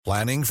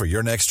Planning for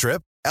your next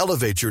trip?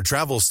 Elevate your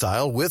travel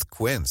style with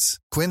Quince.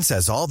 Quince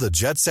has all the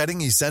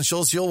jet-setting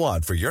essentials you'll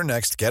want for your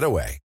next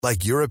getaway,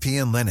 like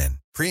European linen,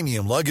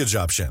 premium luggage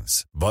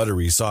options,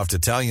 buttery soft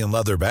Italian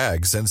leather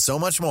bags, and so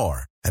much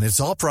more. And it's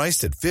all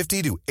priced at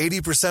 50 to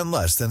 80%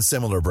 less than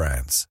similar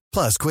brands.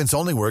 Plus, Quince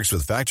only works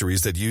with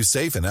factories that use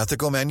safe and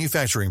ethical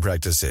manufacturing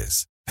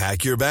practices.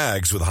 Pack your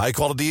bags with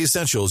high-quality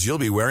essentials you'll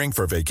be wearing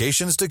for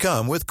vacations to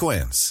come with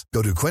Quince.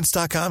 Go to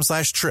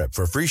quince.com/trip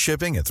for free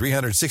shipping and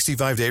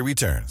 365-day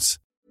returns.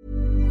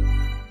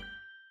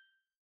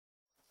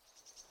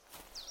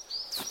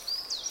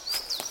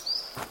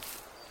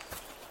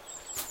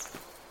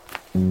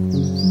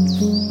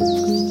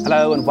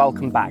 Hello and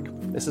welcome back.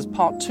 This is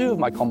part 2 of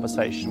my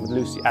conversation with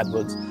Lucy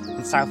Edwards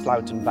in South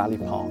Loughton Valley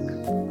Park.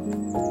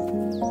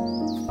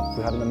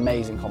 We've had an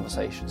amazing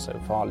conversation so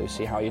far.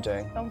 Lucy, how are you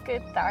doing? I'm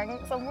good,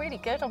 thanks. I'm really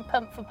good. I'm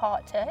pumped for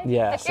part 2.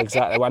 Yes,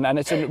 exactly. And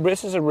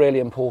this is a really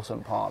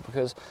important part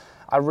because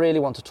I really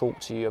want to talk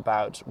to you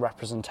about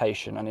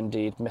representation and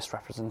indeed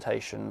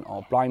misrepresentation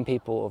of blind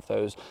people, of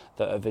those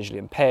that are visually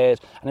impaired,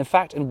 and in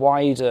fact in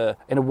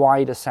a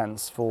wider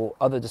sense for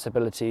other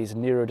disabilities,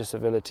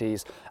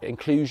 neurodisabilities,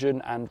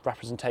 inclusion and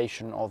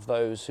representation of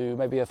those who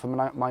maybe are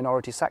from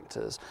minority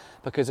sectors,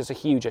 because it's a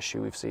huge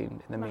issue we've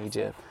seen in the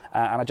media.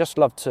 And I'd just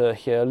love to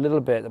hear a little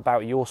bit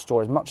about your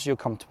story, as much as you're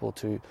comfortable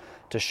to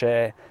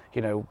share,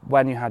 you know,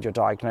 when you had your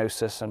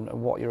diagnosis and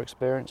what your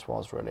experience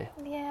was, really.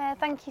 Yeah,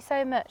 thank you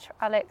so much,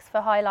 Alex,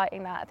 for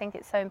highlighting that. I think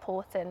it's so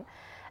important.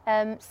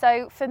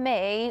 So for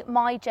me,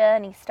 my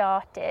journey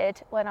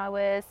started when I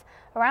was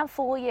around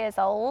 4 years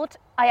old.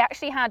 I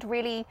actually had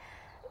really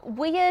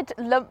weird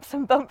lumps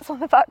and bumps on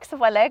the backs of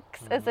my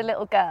legs as a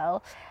little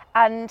girl.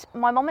 And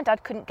my mum and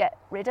dad couldn't get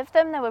rid of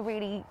them. They were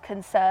really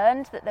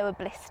concerned that they were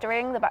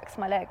blistering the backs of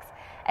my legs.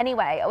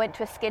 Anyway, I went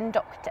to a skin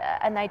doctor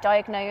and they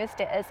diagnosed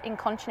it as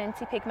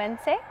incontinency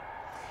pigmenti,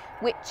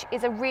 which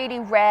is a really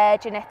rare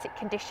genetic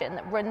condition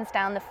that runs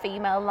down the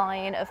female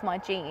line of my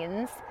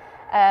genes.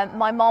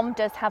 My mom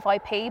does have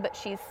IP, but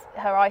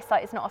her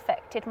eyesight is not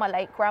affected. My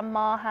late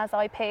grandma has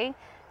IP,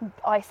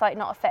 eyesight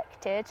not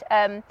affected.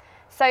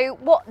 So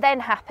what then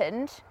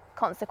happened,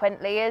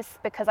 consequently, is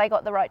because I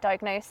got the right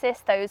diagnosis,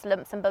 those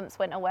lumps and bumps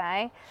went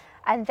away.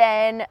 And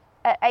then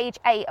at age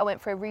 8, I went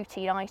for a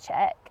routine eye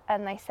check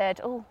and they said,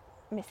 "Oh,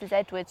 Mrs.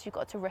 Edwards, you've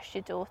got to rush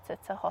your daughter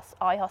to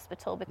eye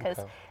hospital because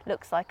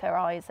looks like her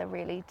eyes are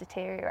really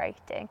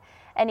deteriorating."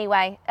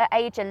 Anyway, at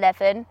age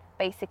 11,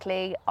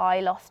 basically, I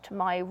lost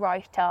my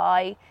right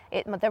eye.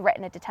 The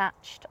retina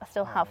detached. I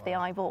still have the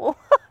eyeball,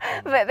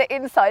 but the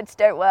insides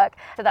don't work.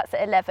 So that's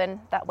at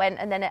 11, that went.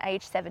 And then at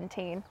age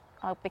 17,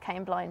 I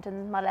became blind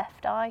in my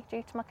left eye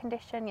due to my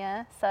condition,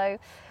 So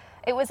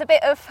it was a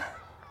bit of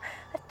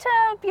a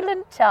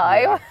turbulent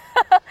time.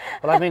 Yeah.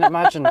 But I mean,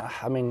 imagine,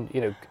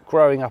 you know,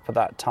 growing up at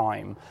that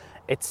time,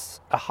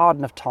 it's a hard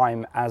enough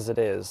time as it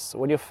is.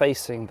 When you're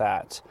facing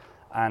that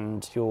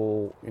and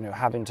you're, you know,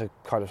 having to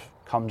kind of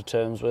come to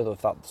terms with, or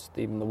if that's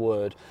even the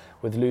word,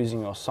 with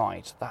losing your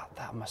sight,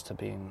 that must have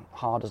been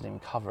hard. Doesn't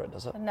even cover it,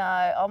 does it?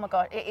 No, oh my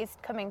God, it is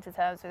coming to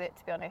terms with it,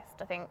 to be honest.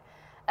 I think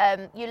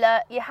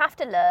you have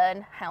to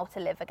learn how to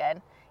live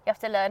again. You have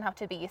to learn how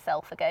to be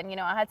yourself again. You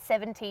know, I had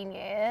 17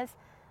 years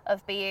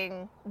of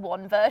being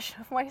one version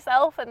of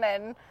myself, and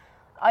then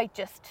I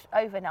just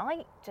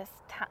overnight just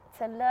had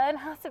to learn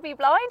how to be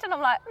blind, and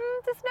I'm like,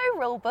 there's no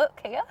rule book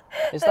here.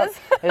 Is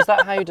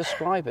that how you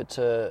describe it?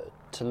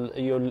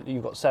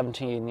 You've got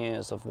 17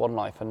 years of one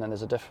life, and then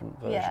there's a different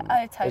version.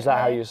 Yeah, oh, totally. Is that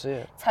how you see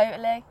it?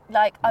 Totally.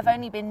 Like, I've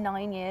only been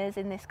 9 years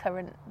in this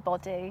current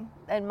body,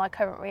 in my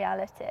current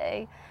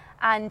reality,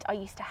 and I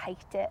used to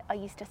hate it. I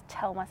used to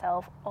tell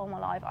myself all my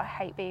life, I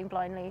hate being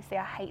blind, Lucy.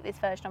 I hate this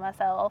version of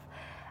myself.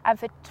 And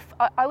for,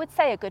 I would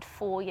say, a good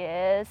 4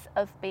 years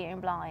of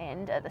being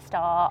blind at the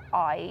start,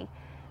 I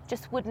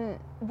just wouldn't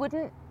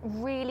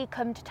really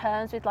come to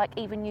terms with, like,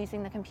 even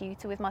using the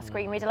computer with my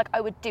screen reader. Like,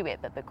 I would do it,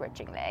 but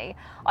begrudgingly.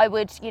 I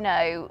would, you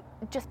know,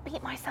 just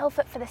beat myself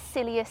up for the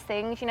silliest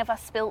things. You know, if I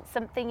spilt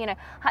something, you know,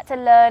 I had to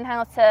learn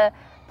how to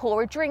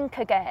pour a drink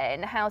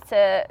again, how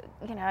to,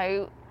 you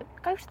know,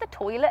 go to the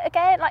toilet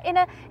again, like in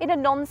a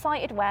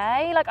non-sighted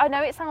way. Like, I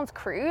know it sounds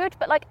crude,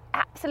 but like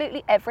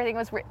absolutely everything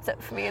was ripped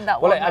up for me in that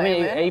one moment. I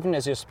mean, even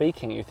as you're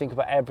speaking, you think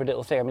about every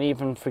little thing. I mean,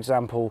 even, for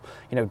example,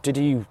 you know, did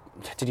you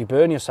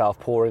burn yourself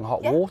pouring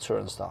hot water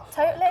and stuff?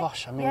 Totally. Oh,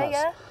 gosh, I mean,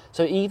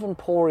 so even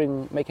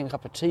making a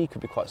cup of tea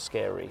could be quite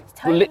scary.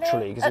 Totally.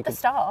 Literally. At the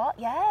start,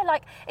 yeah.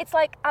 Like, it's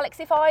like, Alex,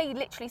 if I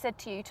literally said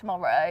to you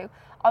tomorrow,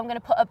 I'm going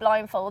to put a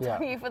blindfold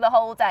on you for the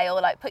whole day, or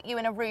like put you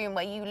in a room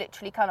where you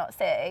literally cannot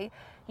see,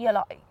 you're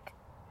like,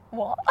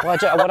 what? Well,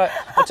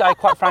 I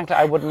quite frankly,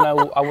 I wouldn't know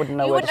where to start. You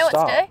wouldn't know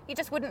what to do. You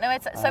just wouldn't know where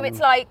to. So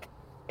it's like,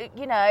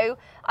 you know,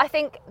 I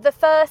think the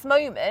first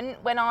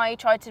moment when I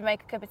tried to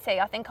make a cup of tea,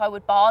 I think I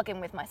would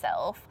bargain with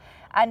myself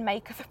and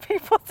make other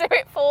people do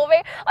it for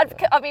me.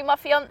 I mean, my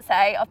fiance,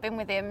 I've been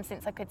with him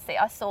since I could see.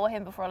 I saw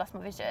him before I lost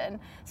my vision.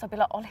 So I'd be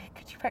like, Ollie,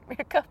 could you make me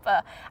a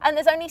cuppa? And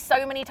there's only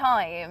so many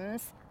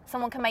times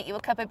someone can make you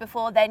a cuppa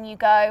before then you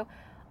go,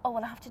 oh,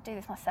 well, I have to do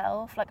this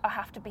myself. Like, I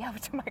have to be able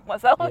to make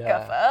myself a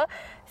Yeah. cuppa.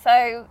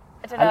 So,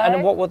 I don't know.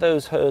 And what were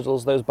those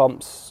hurdles, those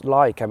bumps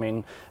like? I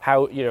mean,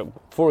 how,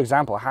 for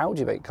example, how do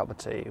you make a cup of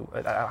tea?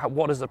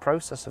 What is the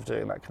process of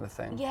doing that kind of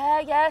thing?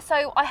 Yeah.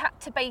 So I had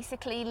to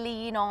basically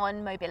lean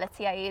on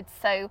mobility aids.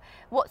 So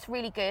what's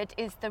really good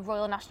is the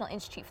Royal National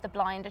Institute for the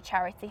Blind, a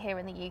charity here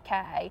in the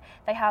UK.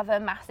 They have a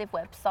massive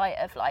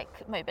website of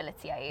like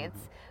mobility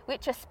aids,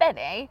 which are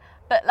spenny,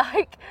 but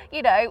like,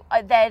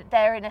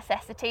 they're a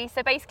necessity.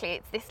 So basically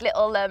it's this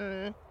little,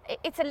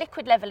 it's a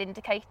liquid level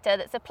indicator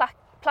that's a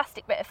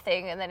plastic bit of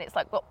thing, and then it's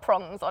like got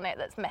prongs on it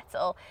that's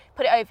metal.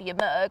 Put it over your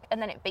mug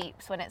and then it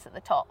beeps when it's at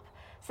the top.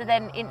 So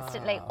then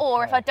instantly,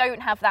 or if I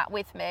don't have that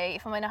with me,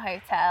 if I'm in a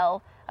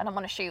hotel and I'm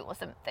on a shoot or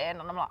something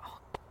and I'm like,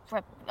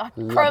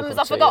 crumbs,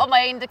 I forgot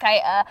my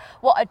indicator.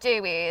 What I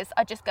do is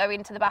I just go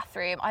into the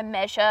bathroom, I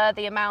measure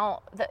the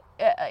amount that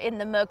in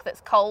the mug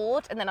that's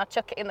cold, and then I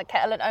chuck it in the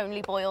kettle and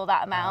only boil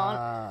that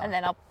amount, and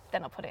then I'll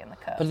put it in the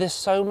cup. But there's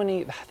so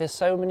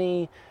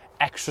many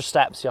extra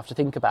steps you have to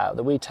think about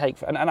that we take,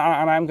 and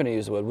I'm going to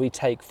use the word, we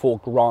take for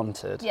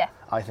granted. Yeah.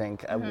 I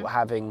think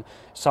having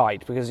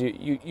sight, because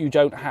you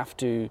don't have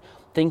to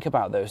think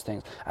about those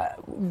things.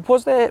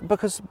 Was there,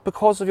 because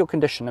of your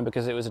condition and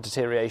because it was a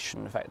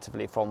deterioration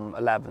effectively from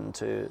 11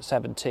 to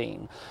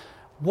 17,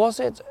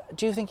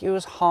 do you think it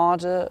was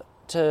harder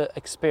to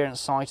experience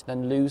sight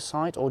than lose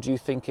sight, or do you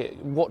think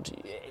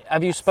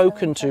have you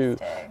spoken to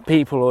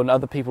people and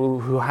other people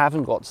who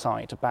haven't got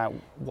sight about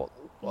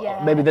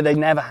maybe that they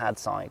never had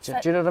sight? Do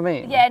you know what I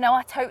mean? Yeah, no,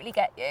 I totally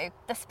get you.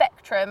 The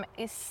spectrum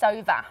is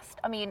so vast.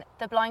 I mean,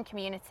 the blind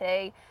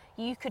community,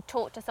 you could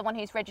talk to someone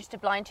who's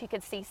registered blind who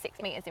could see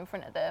 6 meters in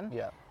front of them,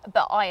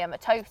 but I am a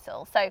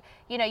total. So,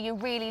 you're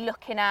really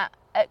looking at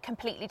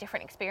completely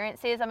different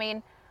experiences. I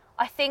mean,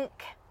 I think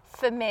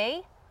for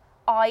me,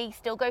 I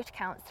still go to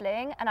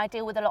counselling and I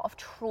deal with a lot of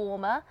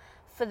trauma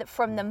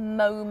from the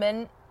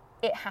moment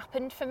it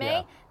happened for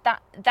me.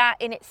 That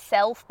in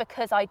itself,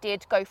 because I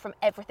did go from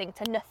everything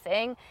to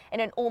nothing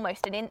in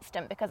almost an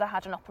instant, because I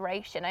had an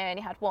operation, I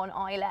only had one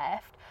eye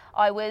left.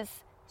 I was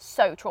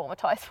so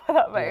traumatized by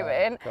that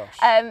moment,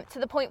 to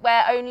the point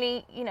where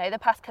only the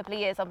past couple of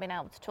years I've been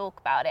able to talk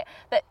about it.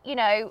 But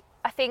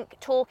I think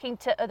talking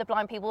to other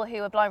blind people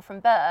who are blind from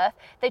birth,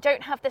 they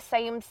don't have the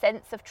same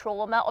sense of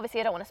trauma.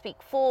 Obviously I don't want to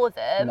speak for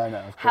them. No,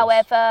 of course.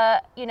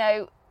 However,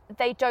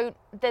 they don't,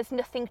 there's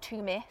nothing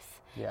to miss.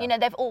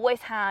 They've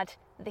always had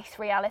this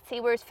reality,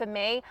 whereas for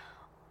me,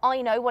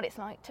 I know what it's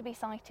like to be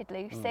sighted,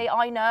 Lucy.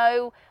 I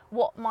know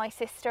what my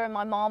sister and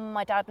my mum and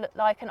my dad look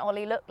like and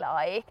Ollie look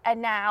like,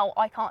 and now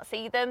I can't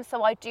see them,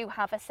 so I do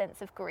have a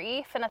sense of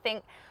grief. And I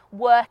think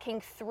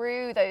working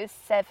through those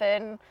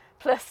 7+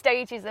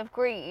 stages of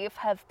grief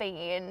have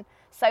been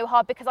so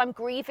hard, because I'm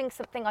grieving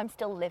something I'm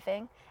still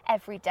living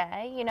every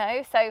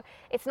day, so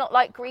it's not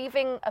like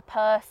grieving a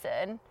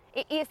person.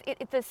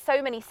 There's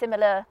so many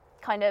similar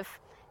kind of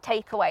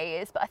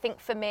takeaways, but I think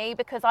for me,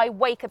 because I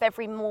wake up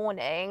every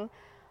morning,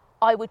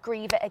 I would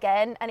grieve it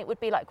again, and it would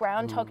be like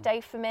Groundhog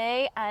Day for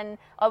me, and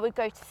I would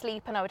go to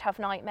sleep and I would have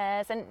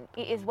nightmares. And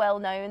it is well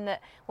known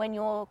that when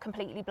you're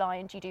completely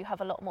blind, you do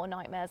have a lot more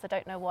nightmares. I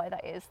don't know why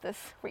that is, there's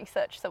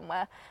research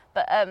somewhere,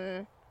 but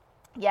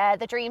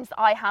the dreams that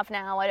I have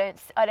now, I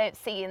don't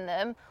see in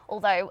them,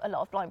 although a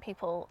lot of blind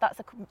people, that's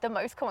the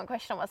most common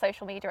question on my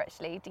social media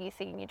actually, do you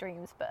see in your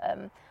dreams? But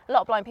a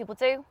lot of blind people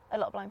do, a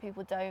lot of blind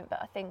people don't.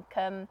 But I think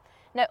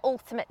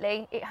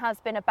ultimately it has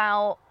been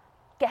about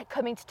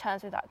coming to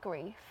terms with that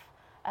grief,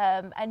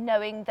 and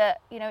knowing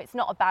that it's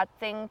not a bad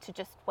thing to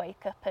just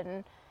wake up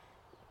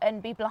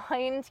and be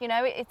blind.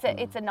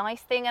 It's a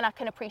nice thing, and I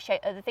can appreciate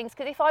other things.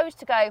 Because if I was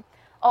to go,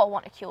 I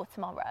want a cure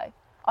tomorrow,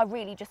 I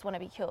really just want to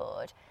be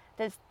cured,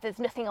 there's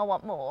nothing I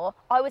want more,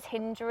 I was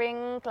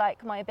hindering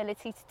like my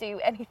ability to do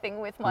anything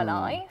with my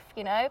life.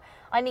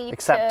 I need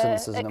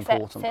acceptance to is an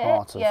accept important it.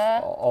 part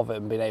of it,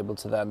 and being able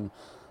to then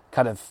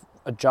kind of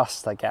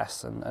adjust, I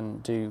guess,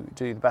 and do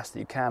the best that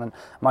you can. And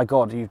my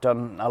God, you've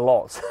done a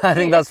lot. I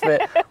think that's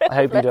it. I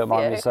hope you don't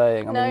mind me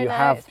saying. I mean, you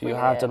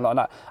have done a lot.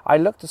 And I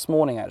looked this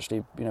morning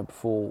actually,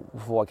 before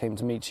I came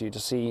to meet you, to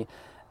see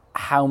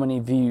how many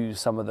views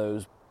some of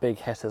those big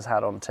hitters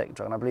had on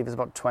TikTok, and I believe it's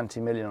about 20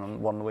 million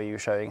on one where you're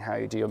showing how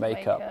you do your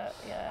makeup.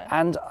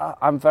 And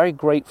I'm very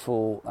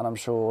grateful, and I'm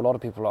sure a lot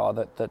of people are,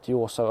 that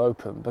you're so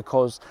open,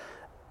 because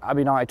I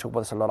mean, I talk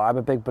about this a lot. I'm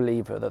a big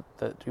believer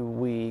that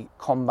we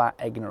combat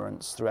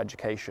ignorance through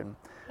education,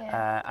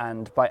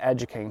 and by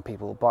educating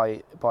people,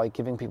 by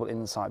giving people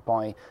insight,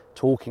 by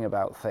talking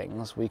about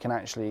things, we can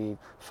actually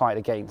fight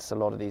against a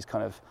lot of these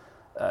kind of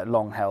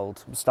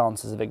long-held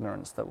stances of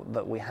ignorance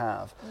that we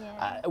have.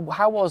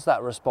 How was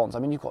that response? I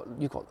mean,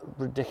 you've got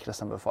ridiculous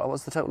number of followers.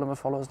 What's the total number of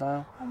followers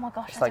now? Oh my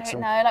gosh, I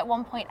don't know. Like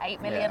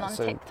 1.8 million on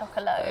TikTok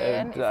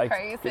alone.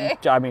 It's crazy.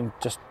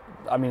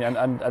 I mean,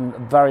 and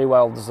very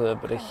well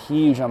deserved, but a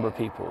huge number of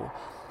people.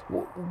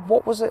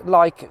 What was it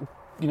like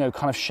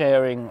kind of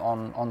sharing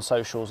on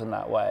socials in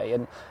that way,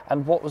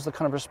 and what was the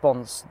kind of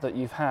response that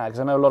you've had? Because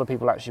I know a lot of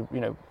people actually,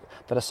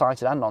 that are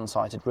sighted and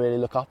non-sighted really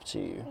look up to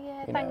you.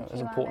 Yeah, thank you.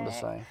 It's important to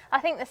say. I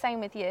think the same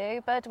with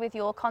you, Bud, with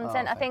your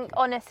content. I think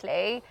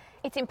honestly,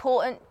 it's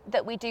important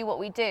that we do what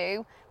we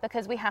do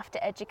because we have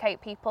to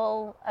educate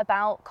people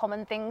about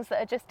common things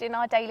that are just in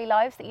our daily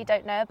lives that you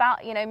don't know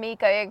about. Me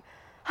going,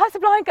 how's a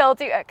blind girl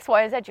do X,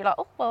 Y, and Z? You're like,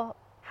 oh well.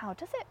 How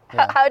does it?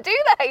 Yeah. How do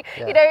they?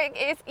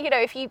 Yeah.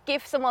 If you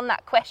give someone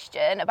that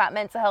question about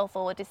mental health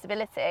or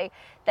disability,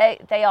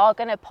 they are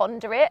going to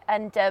ponder it.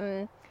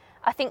 And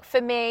I think for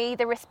me,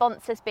 the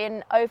response has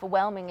been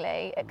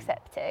overwhelmingly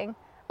accepting.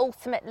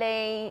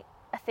 Ultimately,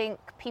 I think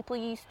people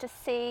used to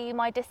see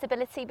my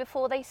disability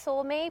before they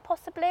saw me,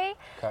 possibly.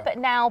 Okay. But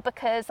now,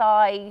 because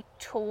I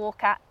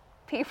talk at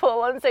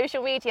people on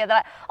social media, they're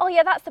like, oh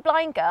yeah, that's the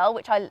blind girl,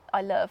 which I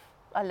love.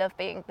 I love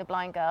being the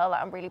blind girl.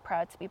 I'm really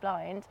proud to be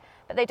blind.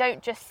 But they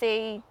don't just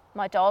see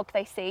my dog,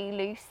 they see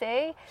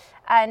Lucy.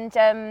 And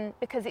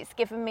because it's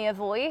given me a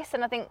voice,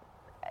 and I think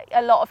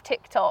a lot of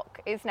TikTok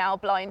is now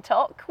blind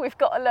talk. We've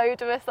got a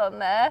load of us on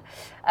there.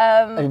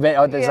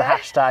 There's a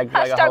hashtag,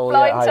 like a whole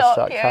blind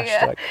talk.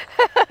 hashtag.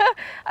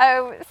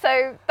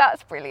 So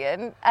that's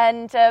brilliant.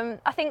 And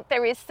I think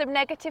there is some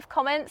negative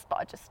comments,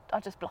 but I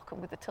just block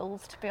them with the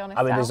tools, to be honest.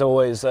 I mean, there's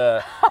always,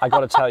 I got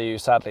to tell you,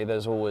 sadly,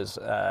 there's always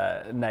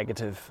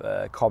negative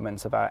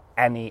comments about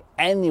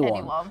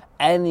anyone.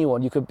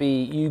 You could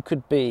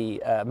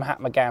be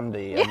Mahatma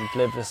Gandhi and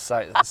live this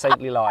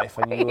saintly life,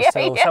 and you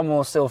will someone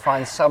will still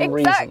find some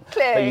reason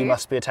that you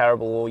must be a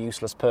terrible or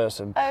useless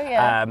person. Oh,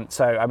 yeah.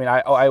 So, I mean,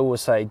 I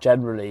always say,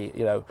 generally,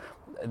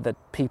 that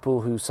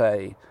people who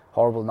say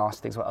horrible,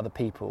 nasty things about other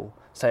people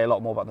say a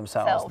lot more about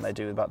themselves than they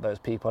do about those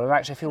people. And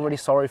actually, I feel really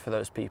sorry for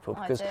those people,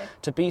 because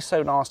to be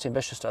so nasty and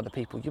vicious to other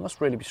people, you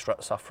must really be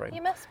suffering.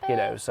 You must be.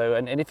 So,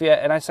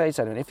 and I say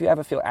to anyone, if you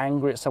ever feel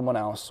angry at someone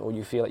else, or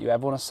you feel that you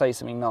ever want to say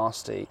something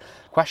nasty,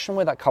 question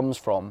where that comes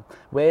from.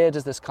 Where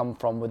does this come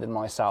from within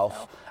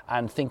myself?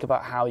 And think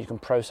about how you can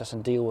process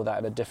and deal with that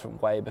in a different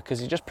way,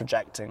 because you're just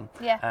projecting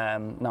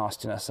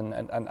nastiness. And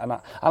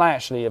I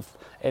actually have,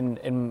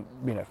 in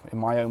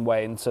my own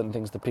way, in certain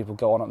things that people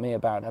go on at me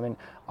about. I mean,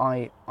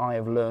 I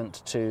have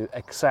learnt to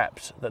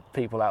accept that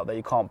people out there,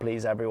 you can't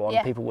please everyone.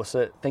 Yeah. People will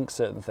think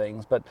certain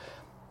things, but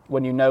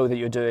when you know that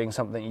you're doing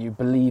something you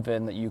believe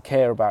in, that you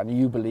care about, and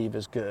you believe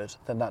is good,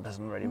 then that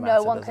doesn't really matter.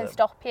 No one can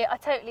stop you. I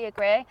totally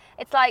agree.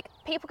 It's like,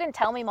 people can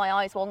tell me my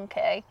eye's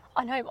wonky.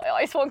 I know my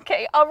eye's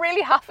wonky. I'm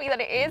really happy that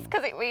it is,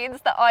 because it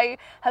means that I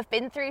have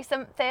been through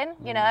something,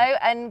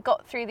 and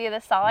got through the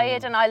other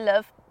side. And I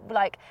love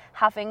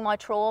having my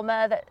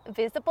trauma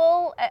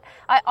visible.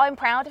 I'm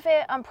proud of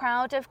it. I'm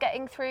proud of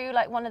getting through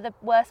one of the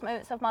worst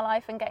moments of my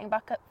life and getting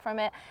back up from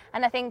it.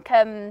 And I think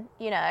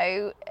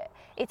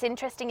it's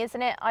interesting,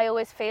 isn't it? I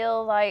always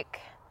feel like,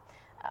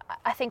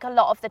 I think a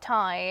lot of the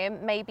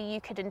time, maybe you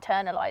could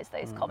internalise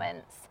those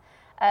comments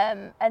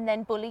and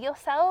then bully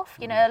yourself.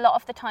 A lot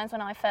of the times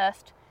when I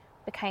first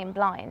became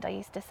blind, I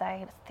used to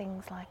say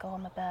things like, oh,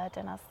 I'm a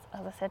burden, as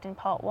I said in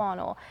part one,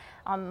 or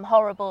I'm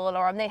horrible,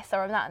 or I'm this,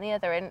 or I'm that and the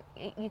other. And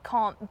you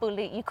can't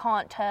bully, you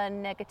can't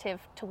turn negative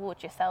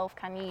towards yourself,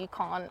 can you? You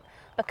can't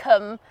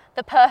become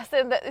the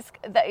person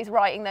that is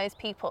writing those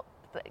people.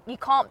 You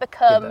can't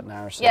become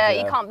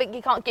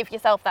you can't give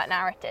yourself that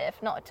narrative,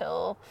 not at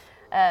all.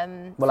 I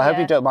hope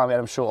you don't mind me,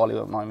 and I'm sure Ollie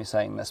won't mind me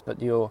saying this,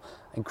 but you're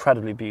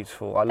incredibly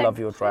beautiful. I love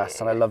your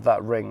dress, and I love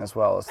that ring as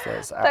well.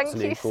 It's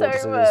absolutely gorgeous. Thank you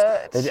so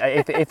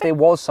much. If there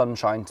was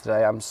sunshine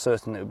today, I'm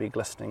certain it would be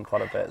glistening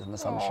quite a bit in the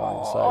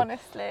sunshine. So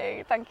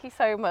honestly, thank you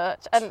so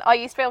much. And I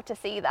used to be able to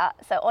see that.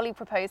 So Ollie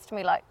proposed to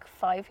me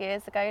 5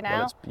 years ago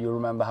now. Well, you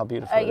remember how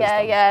beautiful it is.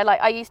 Yeah.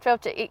 I used to be able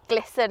to. It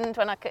glistened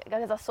when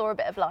because I saw a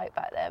bit of light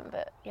back then.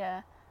 But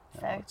yeah.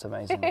 So. Oh, it's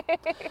amazing.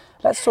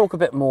 Let's talk a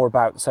bit more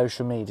about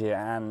social media,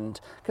 and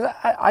because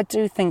I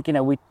do think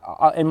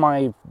in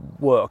my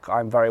work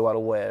I'm very well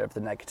aware of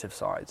the negative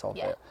sides of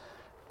it.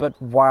 But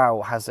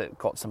wow, has it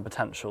got some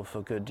potential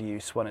for good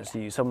use when it's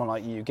used? Someone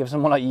like you, give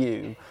someone like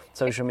you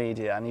social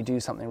media, and you do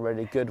something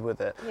really good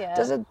with it. Yeah.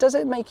 Does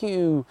it make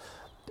you?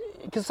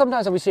 Because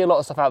sometimes we see a lot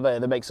of stuff out there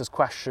that makes us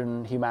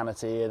question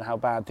humanity and how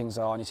bad things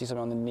are, and you see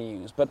something on the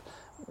news, but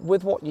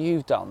with what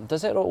you've done,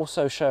 does it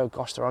also show,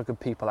 gosh, there are good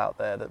people out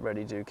there that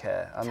really do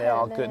care, and there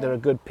are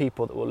good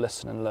people that will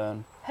listen and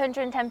learn?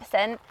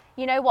 110%.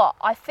 You know what?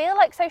 I feel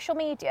like social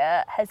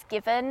media has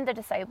given the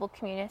disabled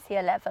community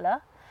a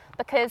leveller,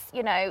 because,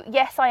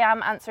 yes, I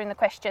am answering the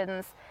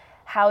questions,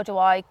 how do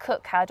I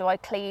cook, how do I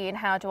clean,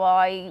 how do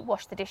I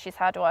wash the dishes,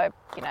 how do I,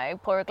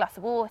 pour a glass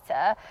of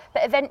water?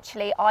 But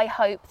eventually I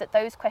hope that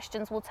those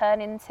questions will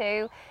turn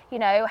into,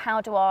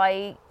 how do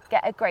I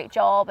get a great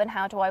job, and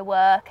how do I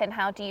work, and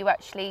how do you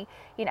actually,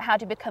 how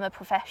do you become a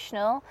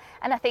professional?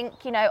 And I think,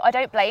 I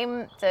don't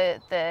blame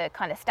the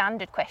kind of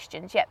standard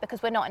questions yet,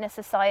 because we're not in a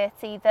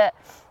society that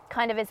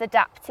kind of is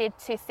adapted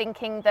to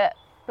thinking that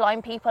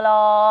blind people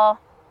are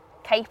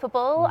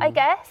capable, I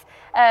guess.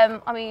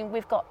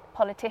 We've got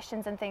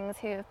politicians and things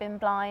who have been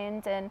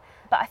blind,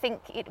 but I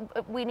think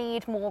we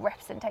need more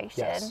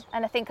representation. Yes.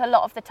 And I think a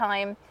lot of the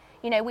time,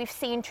 we've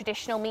seen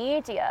traditional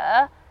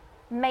media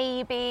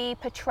maybe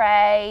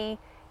portray,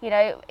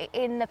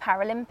 in the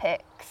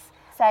Paralympics,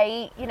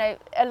 say,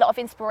 a lot of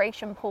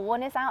inspiration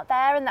porn is out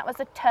there, and that was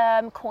a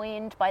term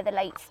coined by the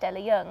late Stella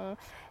Young,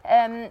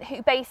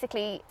 who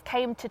basically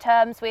came to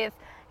terms with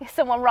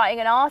someone writing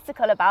an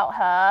article about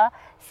her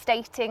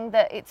stating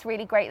that it's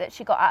really great that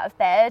she got out of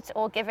bed,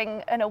 or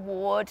giving an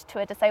award to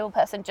a disabled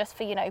person just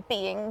for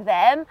being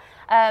them,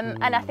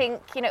 and I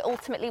think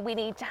ultimately we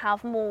need to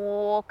have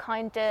more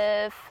kind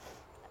of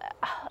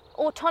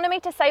autonomy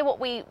to say what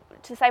we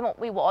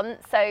want.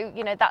 So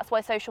that's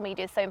why social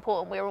media is so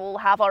important. We all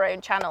have our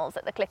own channels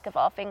at the click of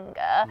our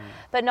finger.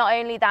 But not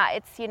only that,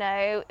 it's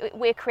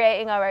we're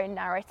creating our own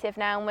narrative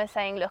now, and we're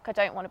saying, look, I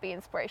don't want to be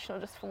inspirational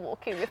just for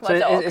walking with my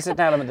dog. So is it an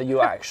element that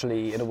you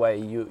actually, in a way,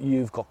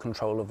 you've got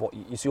control of what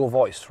it's your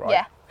voice, right?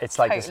 Yeah, it's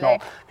like, totally. It's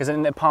not, because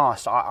in the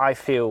past I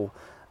feel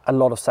a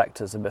lot of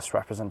sectors are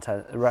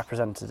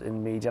misrepresented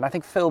in media, and I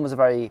think film is a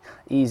very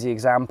easy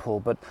example,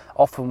 but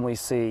often we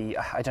see,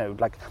 I don't know,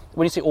 like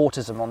when you see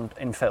autism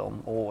in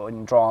film or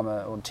in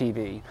drama or on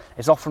TV,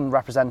 it's often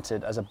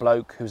represented as a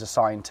bloke who's a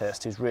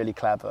scientist, who's really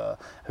clever,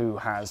 who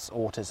has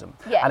autism.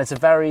 Yeah. And it's a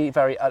very,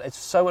 very, it's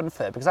so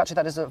unfair, because actually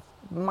that is a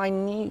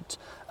minute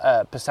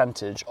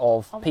percentage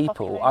of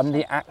people, and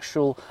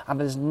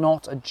there's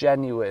not a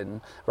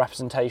genuine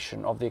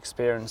representation of the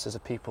experiences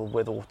of people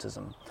with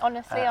autism.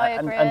 Honestly, I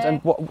agree.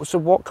 And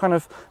what kind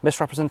of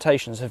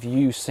misrepresentations have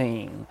you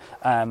seen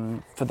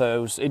for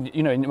those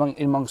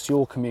amongst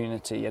your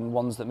community, and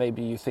ones that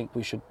maybe you think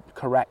we should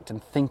correct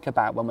and think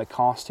about when we're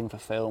casting for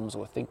films,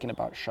 or thinking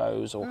about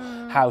shows, or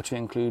how to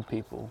include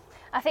people?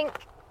 I think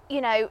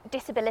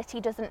disability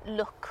doesn't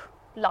look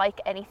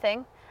like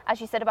anything. As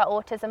you said about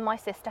autism, my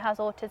sister has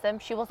autism.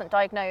 She wasn't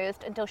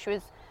diagnosed until she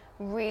was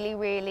really,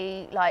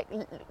 really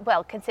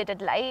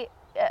considered late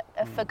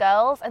for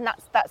girls, and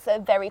that's a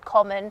very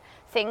common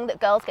thing,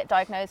 that girls get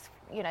diagnosed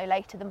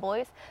later than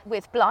boys.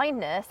 With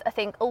blindness, I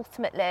think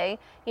ultimately,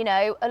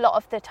 a lot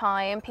of the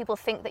time people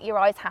think that your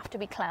eyes have to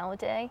be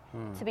cloudy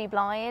to be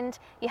blind.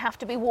 You have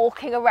to be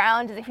walking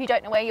around as if you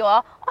don't know where you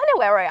are. I know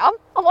where I am.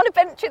 I'm on a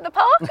bench in the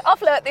park.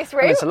 I've learnt this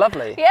route. It's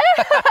lovely. Yeah.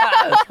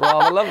 It's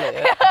rather lovely.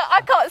 Yeah.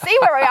 I can't see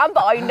where I am,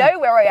 but I know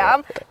where I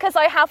am because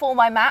I have all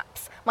my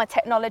maps, my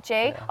technology.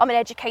 Yeah. I'm an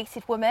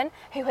educated woman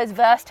who has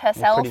versed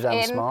herself You're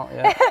pretty damn smart,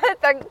 yeah.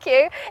 Thank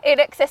you. In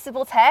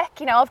accessible tech.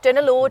 I've done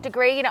a law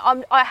degree.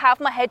 I have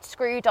my head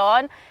screwed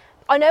on.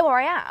 I know where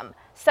I am.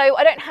 So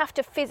I don't have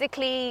to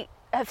physically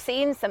have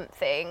seen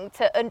something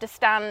to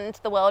understand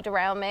the world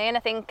around me. And I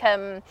think,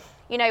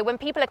 when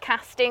people are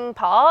casting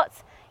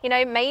parts,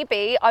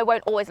 maybe I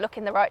won't always look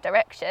in the right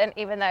direction,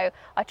 even though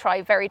I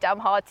try very damn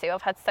hard to.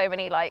 I've had so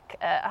many,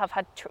 I've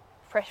had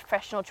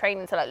professional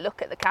training to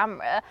look at the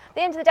camera. At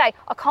the end of the day,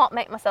 I can't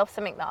make myself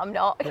something that I'm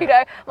not.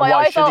 My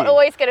eyes aren't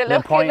always going to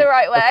look in the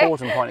right way. The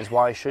important point is,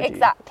 why should you?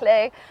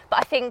 Exactly. But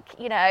I think,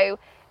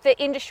 the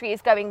industry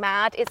is going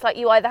mad. It's like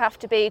you either have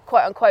to be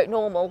quote unquote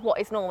normal, what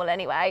is normal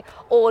anyway,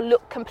 or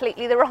look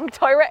completely the wrong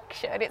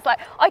direction. It's like,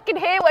 I can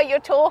hear where you're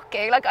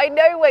talking, I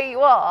know where you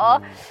are.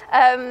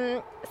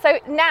 So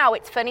now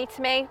it's funny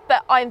to me,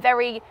 but I'm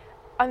very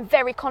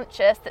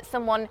conscious that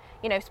someone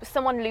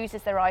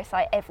loses their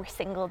eyesight every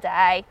single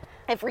day,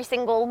 every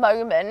single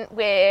moment.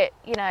 We're,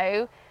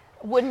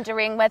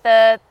 wondering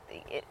whether,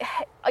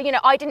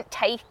 I didn't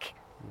take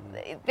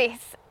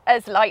this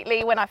as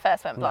lightly when I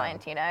first went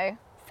blind,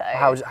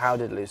 So how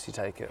did Lucy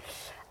take it?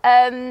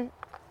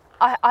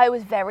 I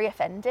was very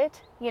offended.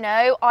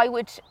 I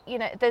would,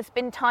 there's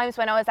been times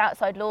when I was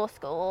outside law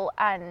school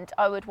and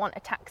I would want a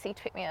taxi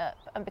to pick me up,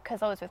 and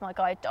because I was with my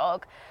guide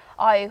dog,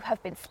 I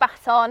have been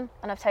spat on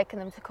and I've taken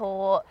them to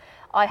court.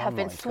 I have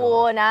been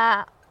sworn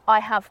at. I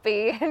have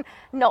been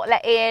not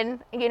let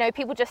in.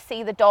 People just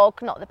see the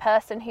dog, not the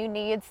person who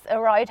needs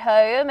a ride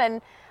home.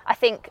 And I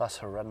think, that's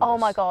horrendous. Oh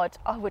my God,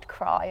 I would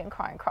cry and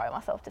cry and cry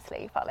myself to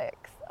sleep,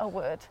 Alex. I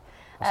would.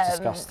 That's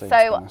disgusting.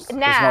 So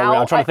now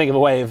I'm trying to think of a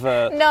way of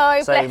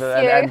saying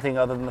anything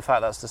other than the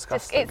fact that's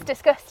disgusting. It's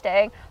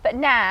disgusting. But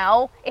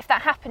now, if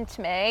that happened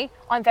to me,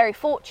 I'm very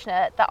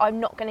fortunate that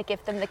I'm not going to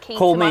give them the key.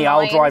 Call to my me.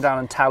 mind. I'll drive down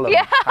and tell them.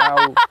 Yeah. How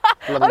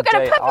I'm going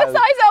to publicise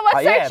on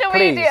my social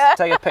media.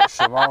 Take a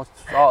picture.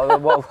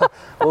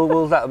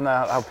 We'll let them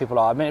know how people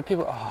are. I mean,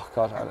 people. Oh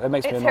God, it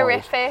makes me annoyed.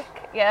 It's horrific.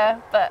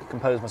 Yeah, but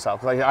compose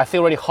myself. I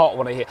feel really hot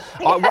when I hear.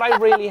 What I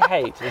really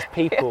hate is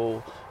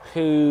people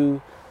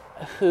who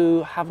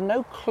have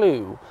no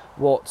clue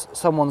what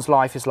someone's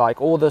life is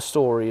like, or the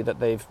story that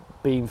they've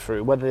been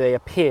through, whether they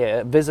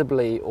appear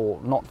visibly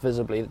or not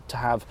visibly to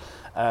have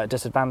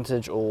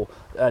disadvantage or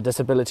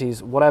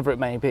disabilities, whatever it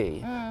may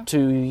be,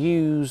 to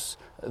use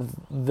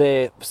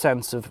their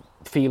sense of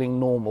feeling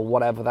normal,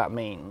 whatever that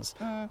means,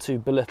 to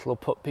belittle or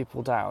put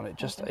people down.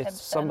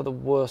 It's some of the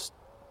worst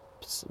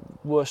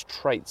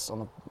traits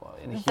in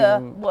a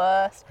human.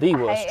 The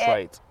worst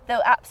trait.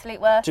 The absolute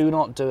worst. Do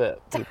not do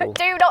it, people.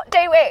 Do not do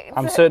it.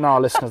 I'm certain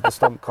our listeners, the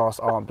Stumpcast,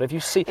 aren't. But if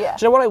you see, do you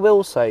know what I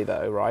will say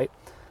though, right?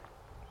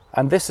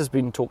 And this has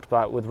been talked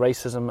about with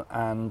racism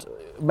and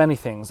many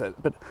things.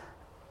 But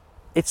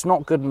it's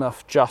not good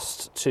enough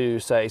just to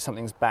say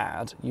something's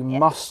bad. You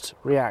must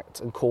react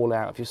and call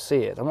out if you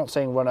see it. I'm not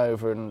saying run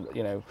over and,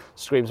 you know,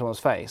 scream someone's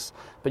face,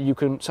 but you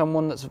can,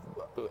 someone that's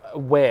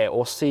aware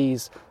or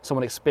sees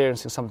someone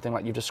experiencing something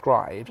like you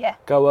described,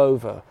 go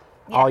over.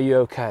 Yeah. Are you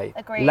okay?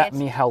 Agreed. Let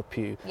me help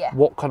you. Yeah.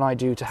 What can I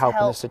do to help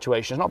in this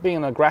situation? It's not being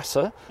an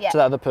aggressor to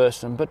the other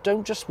person, but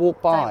don't just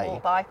walk by. Don't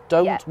walk by.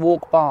 Don't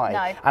walk by.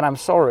 No. And I'm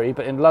sorry,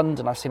 but in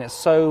London, I've seen it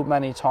so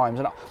many times.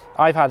 And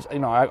I've had, you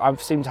know,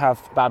 I've seemed to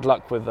have bad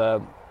luck with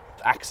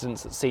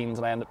accidents at scenes,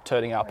 and I end up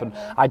turning up. And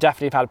I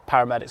definitely have had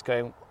paramedics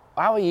going,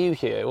 how are you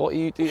here? What are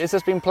you doing? Has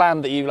this been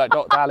planned that you, like,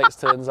 Dr. Alex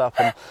turns up?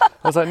 And I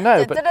was like,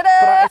 no, but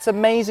it's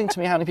amazing to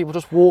me how many people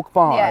just walk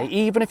by,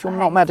 even if you're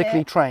not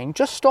medically trained.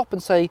 Just stop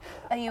and say,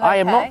 I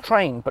am not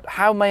trained, but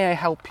how may I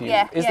help you?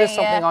 Is this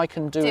something I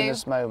can do in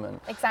this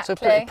moment? Exactly.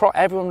 So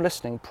everyone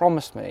listening,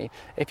 promise me,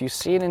 if you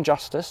see an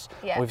injustice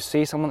or if you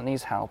see someone that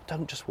needs help,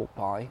 don't just walk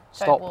by.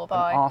 Stop and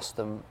ask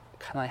them,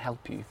 can I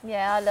help you?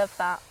 Yeah, I love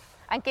that.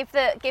 And give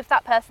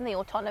that person the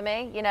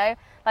autonomy, you know,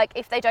 like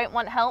if they don't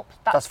want help,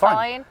 that's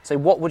fine. So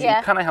what would you,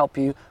 can I help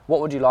you?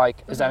 What would you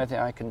like? Is there anything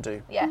I can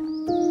do? Yeah.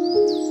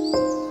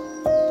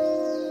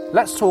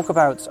 Let's talk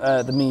about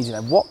the media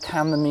then. What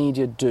can the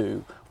media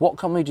do? What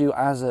can we do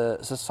as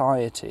a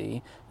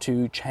society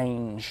to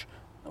change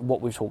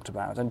what we've talked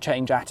about and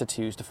change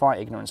attitudes to fight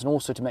ignorance, and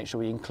also to make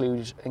sure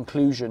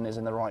inclusion is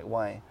in the right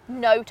way?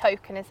 No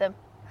tokenism.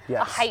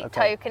 Yes, I hate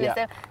tokenism.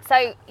 Yeah.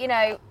 So, you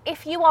know,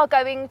 if you are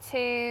going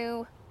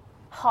to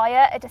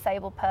hire a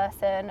disabled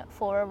person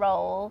for a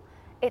role,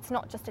 it's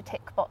not just a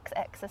tick box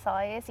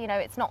exercise. You know,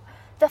 it's not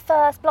the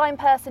first blind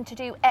person to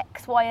do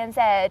X, Y, and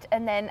Z,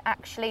 and then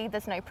actually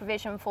there's no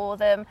provision for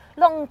them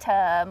long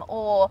term,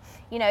 or,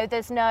 you know,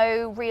 there's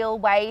no real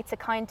way to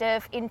kind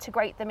of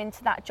integrate them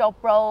into that job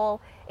role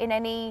in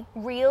any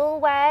real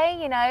way,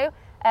 you know.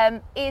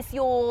 Is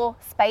your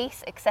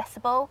space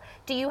accessible?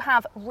 Do you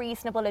have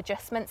reasonable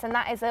adjustments? And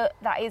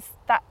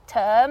that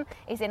term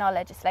is in our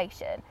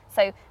legislation.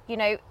 So, you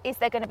know, is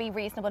there going to be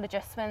reasonable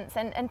adjustments?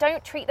 And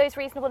don't treat those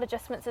reasonable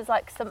adjustments as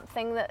like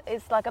something that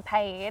is like a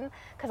pain,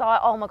 because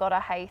oh my God, I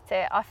hate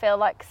it. I feel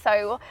like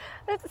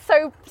it's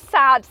so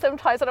sad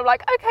sometimes when I'm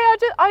like,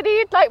 okay, I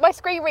need like my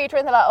screen reader,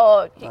 and they're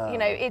like, you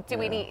know,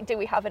 do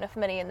we have enough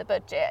money in the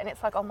budget? And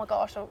it's like, oh my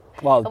gosh.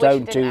 Well,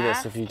 don't do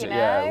this if you do.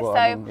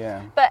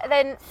 But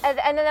then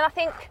I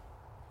think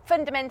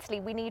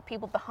fundamentally we need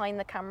people behind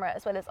the camera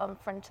as well as on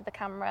front of the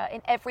camera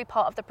in every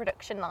part of the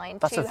production line.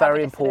 That's a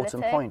very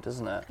important point,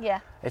 isn't it? Yeah.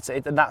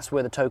 And that's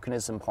where the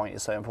tokenism point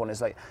is so important.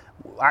 It's like,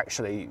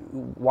 actually,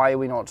 why are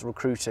we not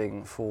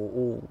recruiting for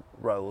all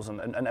roles,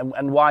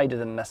 and wider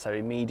than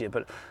necessarily media,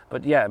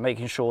 but yeah,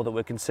 making sure that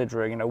we're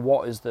considering, you know,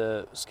 what is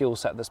the skill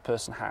set this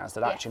person has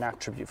that actually an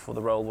attribute for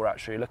the role we're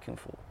actually looking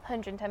for.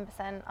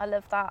 110%. I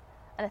love that.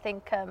 And I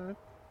think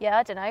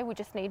I don't know, we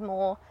just need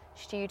more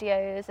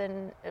studios,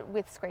 and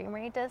with screen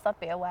readers I'd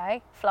be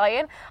away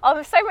flying.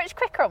 I'm so much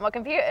quicker on my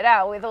computer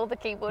now with all the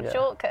keyboard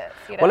shortcuts,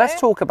 you know? Well,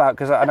 let's talk about,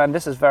 because and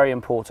this is very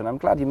important, I'm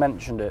glad you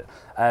mentioned it,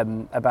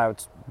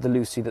 about the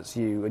Lucy that's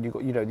you, and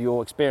you know,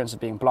 your experience of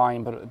being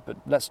blind, but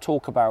let's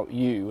talk about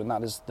you, and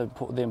that is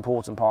the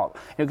important part, you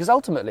know, because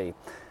ultimately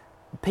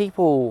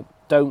people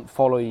don't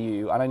follow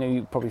you, and I know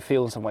you probably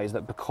feel in some ways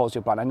that because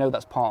you're blind, I know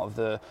that's part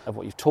of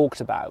what you've talked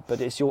about, but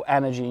it's your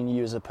energy in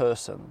you as a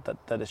person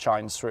that it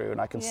shines through,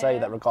 and I can say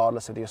that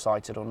regardless if you're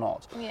sighted or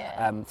not.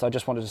 So I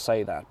just wanted to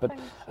say that, but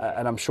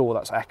and I'm sure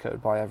that's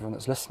echoed by everyone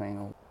that's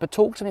listening. But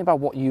talk to me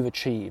about what you've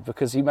achieved,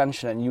 because you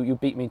mentioned it, and you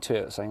beat me to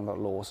it saying about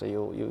law, so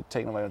you're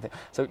taking away everything.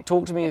 So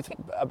talk to me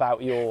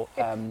about your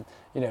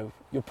you know,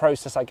 your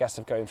process, I guess,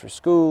 of going through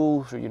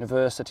school, through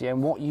university,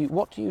 and what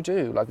do you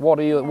do? Like, what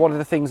are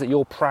the things that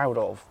you're proud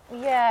of?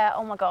 Yeah,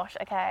 oh my gosh,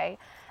 okay.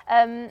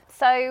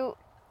 So,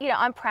 you know,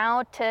 I'm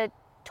proud to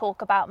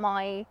talk about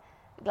my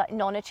like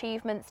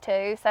non-achievements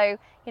too. So,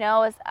 you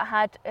know, I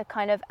had a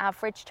kind of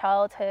average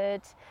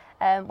childhood.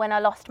 When I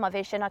lost my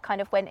vision, I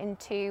kind of went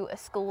into a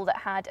school that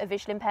had a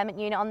visual impairment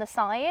unit on the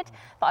side,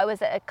 but I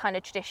was at a kind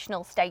of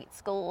traditional state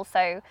school.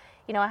 So,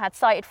 you know, I had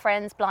sighted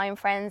friends, blind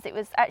friends. It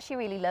was actually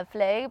really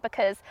lovely,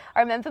 because I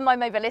remember my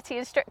mobility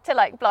instructor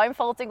like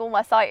blindfolding all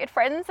my sighted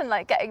friends and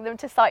like getting them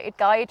to sighted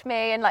guide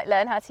me and like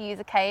learn how to use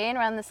a cane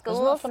around the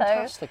school. Isn't that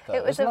fantastic, though?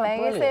 It was Isn't that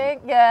amazing.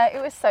 brilliant? Yeah,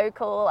 it was so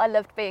cool. I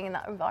loved being in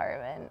that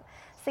environment.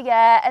 So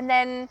yeah, and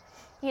then,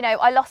 you know,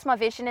 I lost my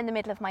vision in the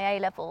middle of my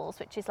A-levels,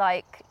 which is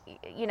like,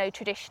 you know,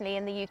 traditionally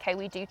in the UK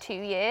we do 2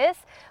 years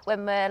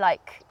when we're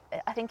like,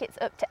 I think it's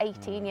up to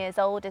 18 years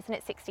old, isn't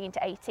it? 16 to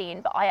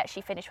 18, but I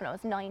actually finished when I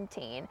was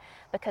 19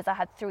 because I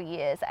had 3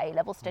 years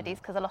A-level studies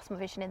because I lost my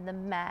vision in the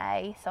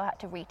May, so I had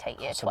to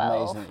retake year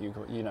 12. It's amazing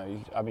that you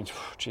know, I mean,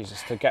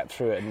 Jesus, to get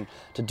through it and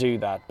to do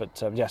that,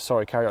 but yeah,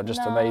 sorry, carry on,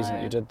 just amazing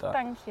that you did that.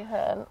 Thank you,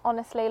 Hearn.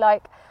 Honestly,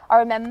 like, I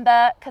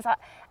remember, because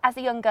as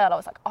a young girl, I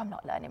was like, I'm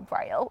not learning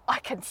Braille. I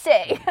can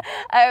see,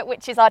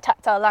 which is our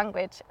tactile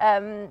language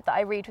that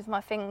I read with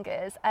my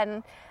fingers.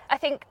 And I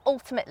think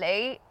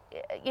ultimately,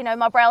 you know,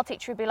 my Braille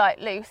teacher would be like,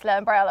 Luce,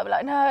 learn Braille. I'd be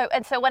like, no.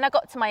 And so when I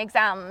got to my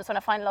exams, when I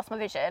finally lost my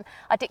vision,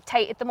 I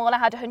dictated them all. I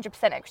had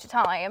 100% extra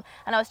time,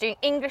 and I was doing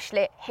English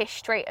Lit,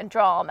 history and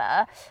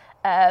drama.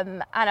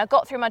 And I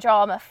got through my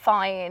drama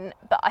fine,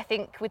 but I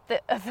think with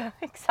the other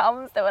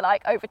exams, they were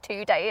like over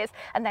 2 days,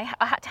 and I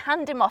had to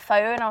hand in my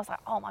phone. I was like,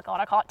 oh my God,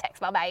 I can't text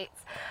my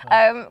mates,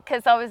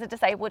 because I was a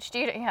disabled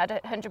student who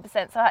had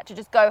 100%, so I had to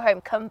just go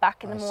home, come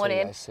back in the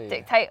morning,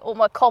 dictate all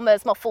my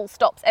commas, my full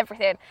stops,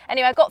 everything.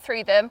 Anyway, I got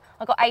through them.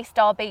 I got A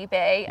star BB,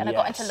 and I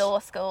got into law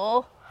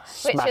school.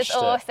 Which was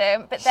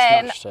awesome, but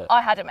then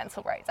I had a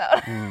mental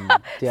breakdown.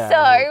 Yeah,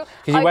 so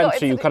because you went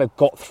through, you kind of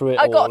got through it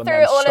all. I got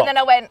through it all, and then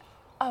I went,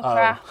 oh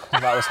crap.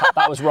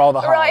 That was rather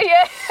hard. Right,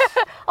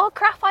 yeah. Oh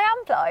crap, I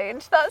am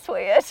blind. That's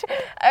weird.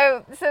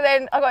 So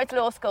then I got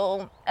into law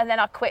school, and then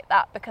I quit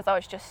that because I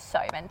was just so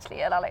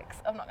mentally ill, Alex.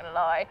 I'm not going to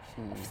lie.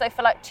 So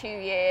for like 2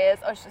 years,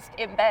 I was just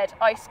in bed,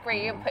 ice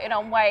cream, putting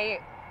on weight.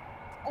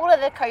 All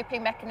of the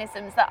coping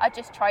mechanisms that I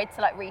just tried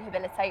to like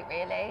rehabilitate,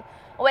 really.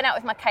 I went out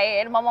with my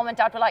cane, and my mum and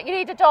dad were like, you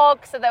need a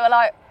dog. So they were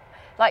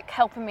like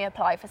helping me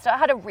apply for stuff. I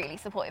had a really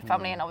supportive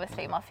family, and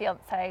obviously my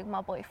fiance,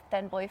 my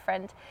then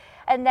boyfriend.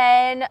 And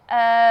then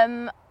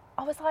I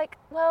was like,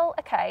 well,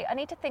 okay, I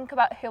need to think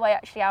about who I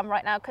actually am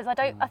right now, because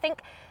I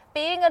think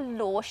being a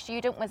law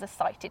student was a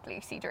sighted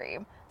lucid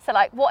dream. So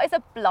like, what is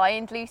a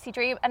blind lucid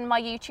dream? And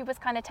my YouTube was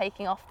kind of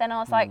taking off then. I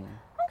was like,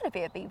 I'm going to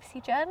be a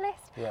BBC journalist.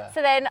 Yeah.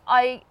 So then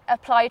I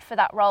applied for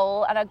that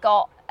role, and I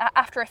got,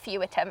 after a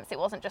few attempts, it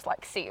wasn't just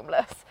like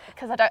seamless,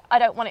 because I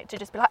don't want it to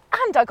just be like,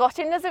 and I got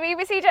in as a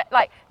BBC journalist.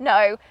 Like,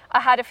 no, I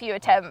had a few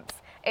attempts.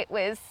 It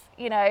was,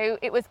 you know,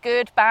 it was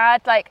good,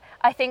 bad. Like,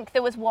 I think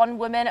there was one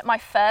woman at my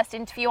first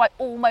interview, I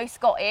almost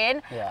got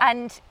in,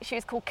 and she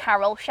was called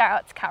Carol, shout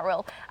out to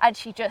Carol, and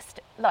she just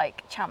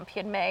like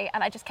championed me,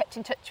 and I just kept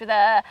in touch with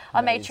her.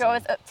 I made sure I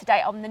was up to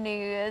date on the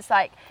news,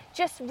 like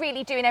just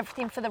really doing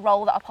everything for the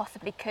role that I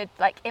possibly could,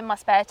 like in my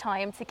spare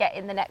time, to get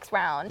in the next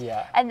round.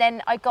 And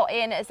then I got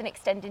in as an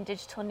extending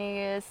digital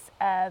news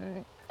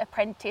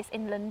apprentice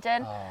in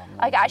London.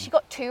 I actually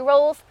got 2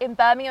 roles in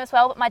Birmingham as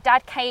well, but my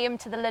dad came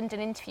to the London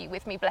interview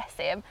with me, bless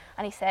him,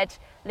 and he said,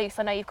 Luce,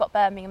 I know you've got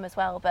Birmingham as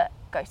well, but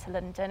go to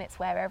London, it's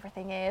where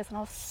everything is. And I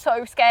was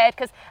so scared,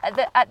 because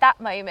at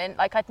that moment,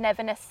 like, I'd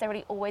never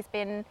necessarily always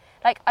been,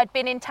 like, I'd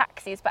been in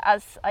taxis, but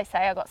as I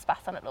say, I got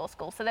spat on at law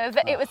school, so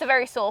it was a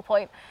very sore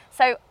point.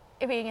 So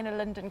being in a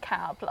London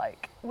cab,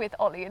 like with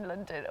Ollie in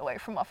London, away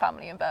from my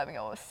family in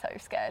Birmingham, I was so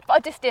scared. But I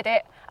just did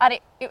it, and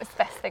it was the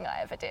best thing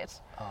I ever did.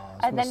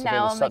 And then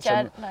now I'm such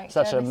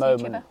a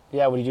moment. YouTuber.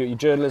 Yeah, well, you do your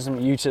journalism,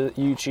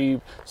 YouTube,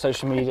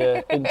 social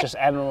media, just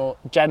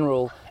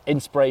general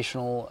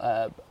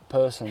inspirational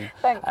person.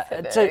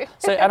 Thanks.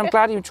 So, and I'm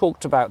glad you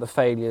talked about the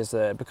failures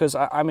there, because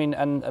I mean,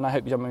 and I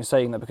hope you don't mind me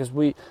saying that, because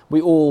we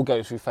all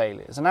go through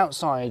failures, and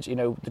outside, you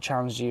know, the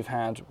challenges you've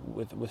had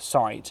with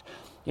sight,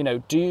 you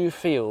know, do you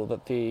feel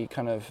that the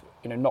kind of,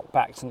 you know,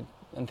 knockbacks and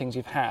things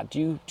you've had,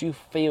 do you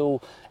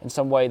feel in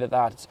some way that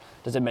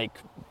does it make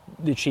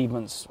the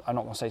achievements, I'm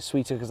not going to say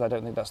sweeter, because I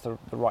don't think that's the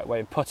right way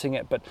of putting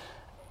it, but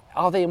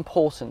are they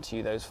important to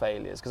you, those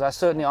failures?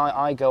 Because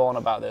I go on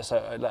about this,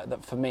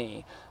 that for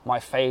me, my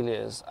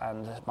failures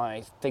and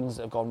my things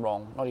that have gone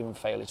wrong, not even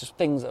failures, just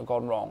things that have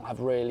gone wrong, have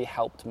really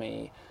helped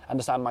me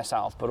understand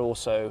myself, but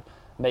also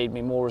made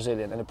me more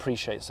resilient and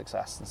appreciate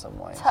success in some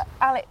ways.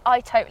 Alec, I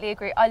totally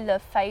agree. I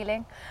love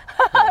failing.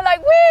 I'm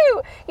like,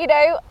 woo! You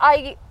know,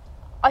 I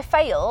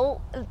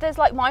fail. There's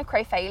like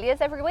micro failures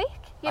every week.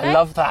 You know? I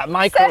love that.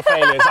 Micro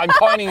failures. I'm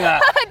coining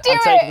that. I'm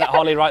taking that,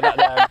 Holly, write that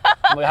down.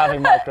 We're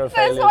having micro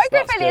failures. There's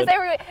micro failures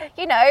every week.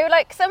 You know,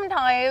 like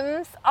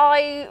sometimes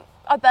I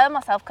burn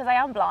myself because I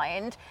am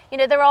blind. You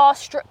know, there are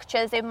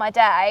structures in my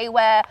day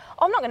where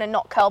I'm not going to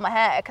not curl my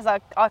hair because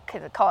I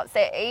can't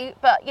see,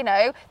 but, you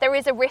know, there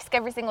is a risk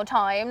every single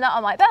time that I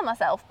might burn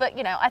myself. But,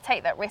 you know, I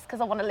take that risk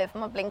because I want to live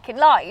my blinking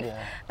life.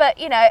 Yeah. But,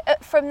 you know,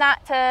 from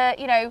that to,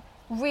 you know,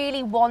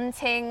 really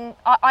wanting,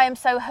 I am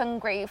so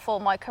hungry for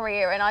my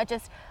career, and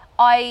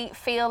I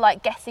feel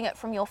like getting it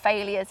from your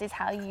failures is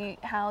how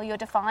you're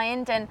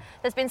defined. And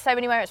there's been so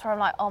many moments where I'm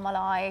like, oh my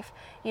life,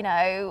 you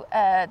know,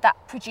 that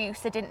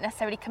producer didn't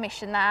necessarily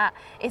commission that.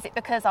 Is it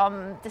because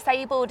I'm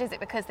disabled? Is it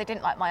because they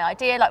didn't like my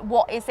idea? Like,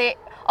 what is it?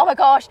 Oh my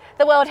gosh,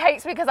 the world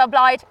hates me because I'm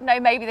blind. No,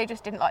 maybe they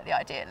just didn't like the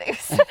idea,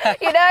 Luce.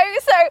 You know,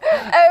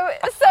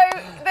 so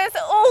there's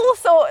all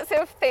sorts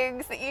of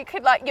things that you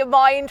could, like, your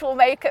mind will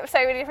make up so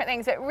many different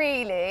things, but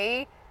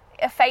really,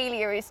 a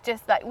failure is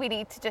just like, we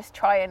need to just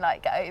try and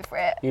like get over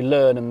it. You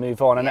learn and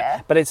move on.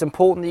 But it's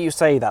important that you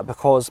say that,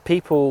 because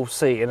people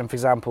see, and for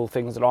example,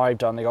 things that I've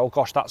done, they go, oh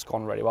gosh, that's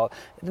gone really well.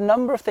 The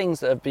number of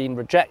things that have been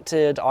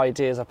rejected,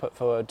 ideas I put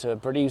forward to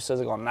producers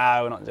have gone,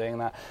 no, we're not doing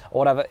that, or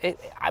whatever.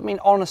 I mean,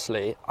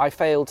 honestly, I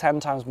fail 10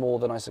 times more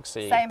than I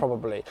succeed. Same.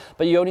 Probably.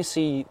 But you only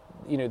see,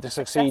 you know, the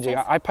succeeding.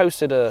 I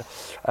posted a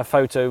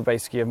photo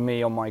basically of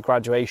me on my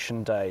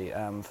graduation day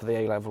for the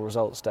A-level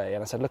results day,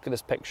 and I said, look at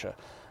this picture.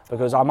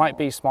 Because I might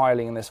be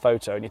smiling in this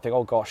photo and you think,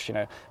 oh gosh,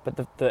 but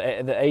the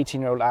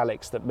 18-year-old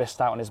Alex that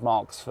missed out on his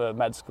marks for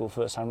med school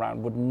first time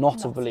round would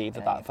not have believed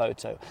that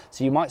photo.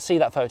 So you might see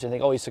that photo and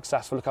think, oh, he's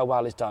successful, look how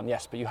well he's done.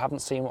 Yes, but you haven't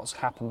seen what's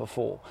happened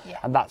before. Yeah.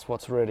 And that's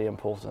what's really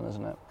important,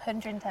 isn't it?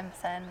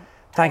 110%.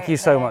 Thank you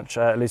so much,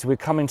 Lucy. We're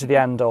coming to the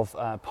end of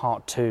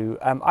part 2.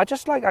 I'd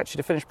just like actually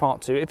to finish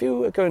part 2. If you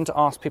were going to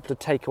ask people to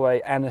take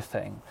away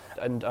anything,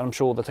 and I'm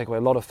sure they'll take away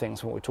a lot of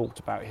things from what we talked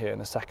about here in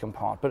the second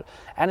part, but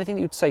anything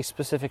you'd say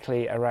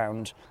specifically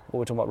around what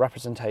we're talking about,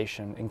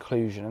 representation,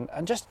 inclusion,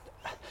 and just,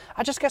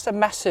 I just guess a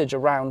message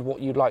around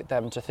what you'd like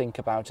them to think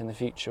about in the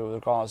future with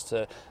regards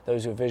to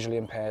those who are visually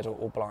impaired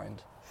or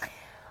blind.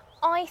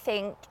 I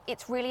think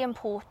it's really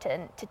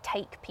important to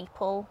take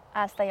people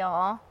as they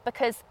are,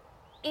 because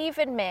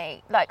even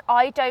me, like,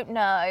 I don't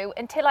know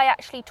until I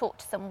actually talk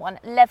to someone,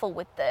 level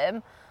with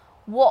them,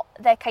 what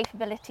their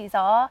capabilities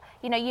are.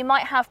 You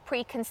might have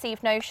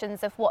preconceived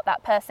notions of what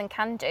that person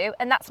can do,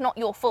 and that's not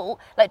your fault.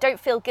 Like,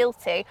 don't feel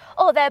guilty.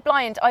 Oh, they're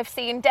blind, I've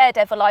seen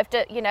Daredevil,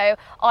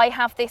 I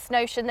have this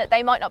notion that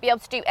they might not be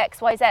able to do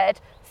X, Y, Z.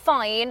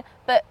 Fine,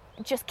 but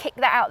just kick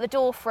that out the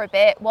door for a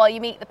bit while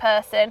you meet the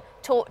person,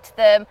 talk to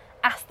them,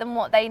 ask them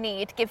what they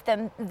need, give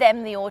them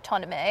the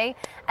autonomy.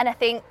 And I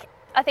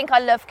think I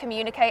love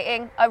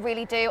communicating, I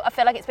really do. I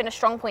feel like it's been a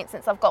strong point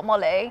since I've got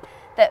Molly,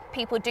 that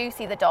people do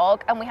see the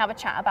dog and we have a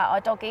chat about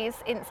our doggies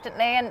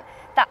instantly, and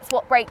that's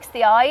what breaks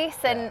the ice.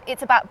 And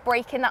it's about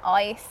breaking that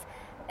ice,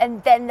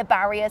 and then the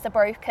barriers are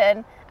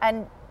broken,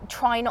 and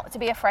try not to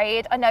be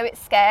afraid. I know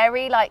it's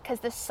scary, because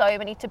there's so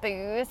many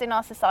taboos in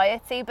our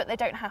society, but they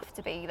don't have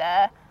to be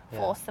there.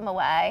 Force them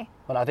away.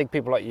 Well, I think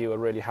people like you are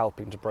really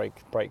helping to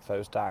break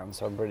those down,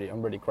 so I'm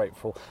really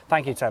grateful.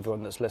 Thank you to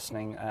everyone that's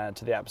listening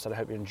to the episode. I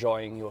hope you're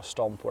enjoying your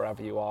stomp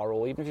wherever you are,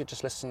 or even if you're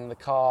just listening in the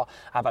car.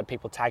 I've had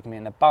people tag me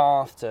in the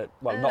bath not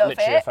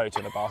literally a photo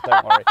in the bath,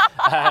 don't worry,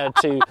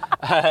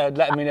 to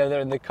letting me know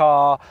they're in the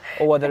car,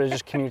 or whether they're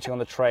just commuting on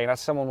the train. As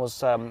someone was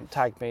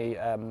tagged me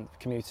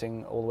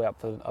commuting all the way up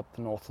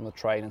the north on the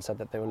train, and said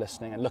that they were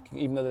listening and looking,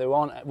 even though they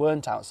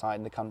weren't outside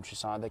in the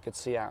countryside, they could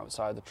see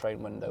outside the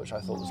train window, which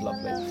I thought was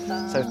lovely.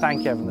 So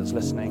thank you everyone that's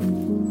listening.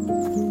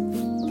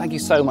 Thank you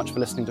so much for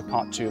listening to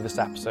part 2 of this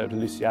episode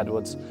with Lucy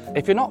Edwards.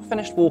 If you're not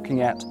finished walking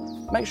yet,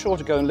 make sure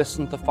to go and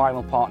listen to the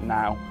final part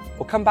now,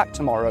 or come back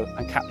tomorrow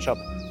and catch up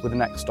with the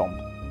next stomp.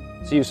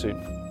 See you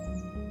soon.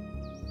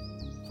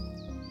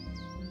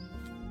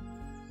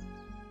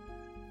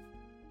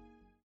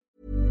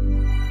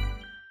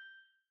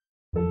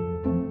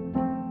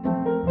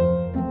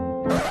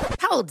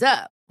 Hold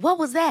up. What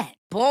was that?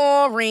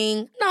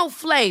 Boring. No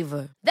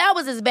flavor. That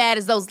was as bad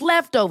as those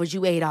leftovers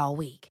you ate all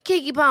week.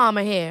 Keke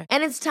Palmer here,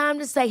 and it's time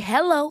to say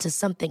hello to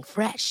something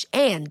fresh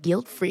and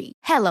guilt-free.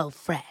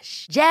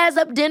 HelloFresh. Jazz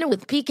up dinner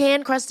with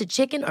pecan-crusted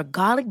chicken or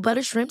garlic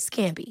butter shrimp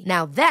scampi.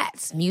 Now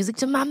that's music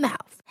to my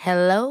mouth.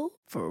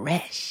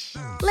 HelloFresh.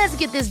 Let's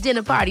get this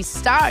dinner party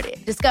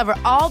started. Discover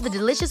all the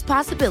delicious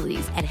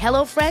possibilities at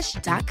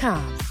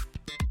HelloFresh.com.